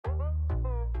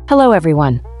Hello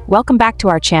everyone, welcome back to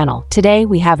our channel. Today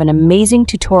we have an amazing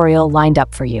tutorial lined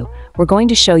up for you. We're going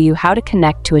to show you how to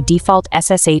connect to a default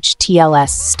SSH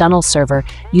TLS stunnel server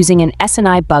using an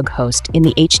SNI Bug host in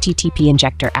the HTTP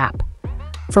Injector app.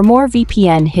 For more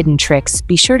VPN hidden tricks,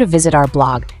 be sure to visit our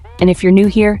blog. And if you're new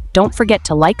here, don't forget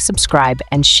to like, subscribe,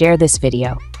 and share this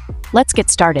video. Let's get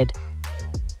started.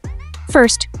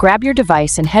 First, grab your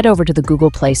device and head over to the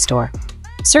Google Play Store.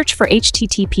 Search for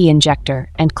HTTP Injector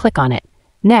and click on it.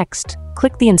 Next,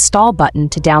 click the Install button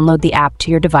to download the app to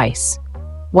your device.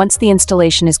 Once the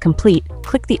installation is complete,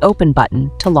 click the Open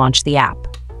button to launch the app.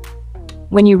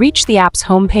 When you reach the app's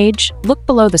homepage, look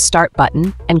below the Start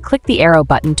button and click the arrow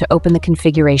button to open the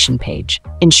configuration page.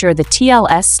 Ensure the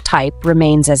TLS type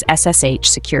remains as SSH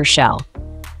Secure Shell.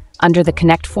 Under the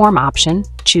Connect Form option,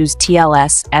 choose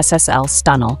TLS SSL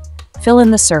Stunnel, fill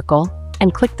in the circle,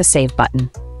 and click the Save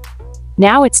button.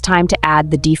 Now it's time to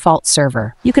add the default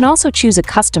server. You can also choose a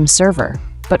custom server,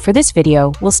 but for this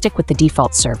video, we'll stick with the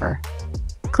default server.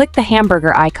 Click the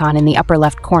hamburger icon in the upper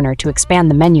left corner to expand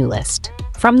the menu list.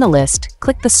 From the list,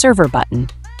 click the Server button.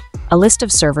 A list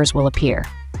of servers will appear.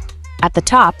 At the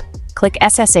top, click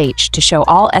SSH to show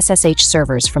all SSH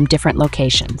servers from different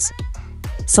locations.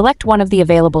 Select one of the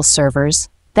available servers,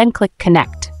 then click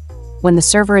Connect. When the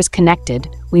server is connected,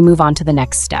 we move on to the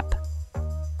next step.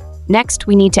 Next,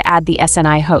 we need to add the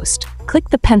SNI host. Click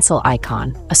the pencil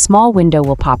icon. A small window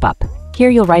will pop up. Here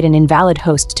you'll write an invalid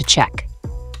host to check.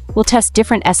 We'll test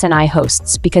different SNI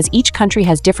hosts because each country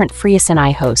has different free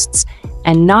SNI hosts,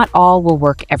 and not all will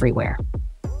work everywhere.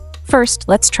 First,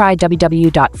 let's try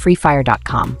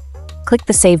www.freefire.com. Click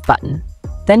the Save button,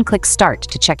 then click Start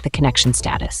to check the connection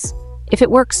status. If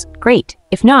it works, great.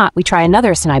 If not, we try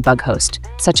another SNI Bug host,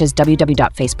 such as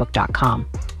www.facebook.com.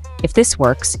 If this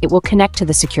works, it will connect to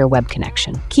the secure web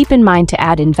connection. Keep in mind to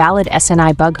add invalid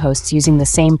SNI Bug hosts using the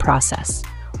same process.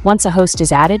 Once a host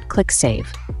is added, click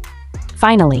Save.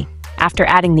 Finally, after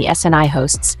adding the SNI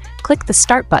hosts, click the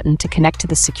Start button to connect to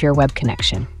the secure web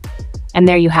connection. And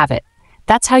there you have it.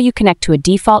 That's how you connect to a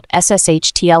default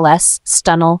SSH TLS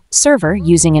stunnel server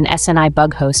using an SNI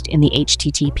Bug host in the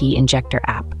HTTP Injector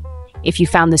app. If you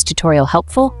found this tutorial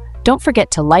helpful, don't forget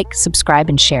to like, subscribe,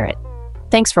 and share it.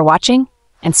 Thanks for watching,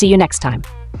 and see you next time.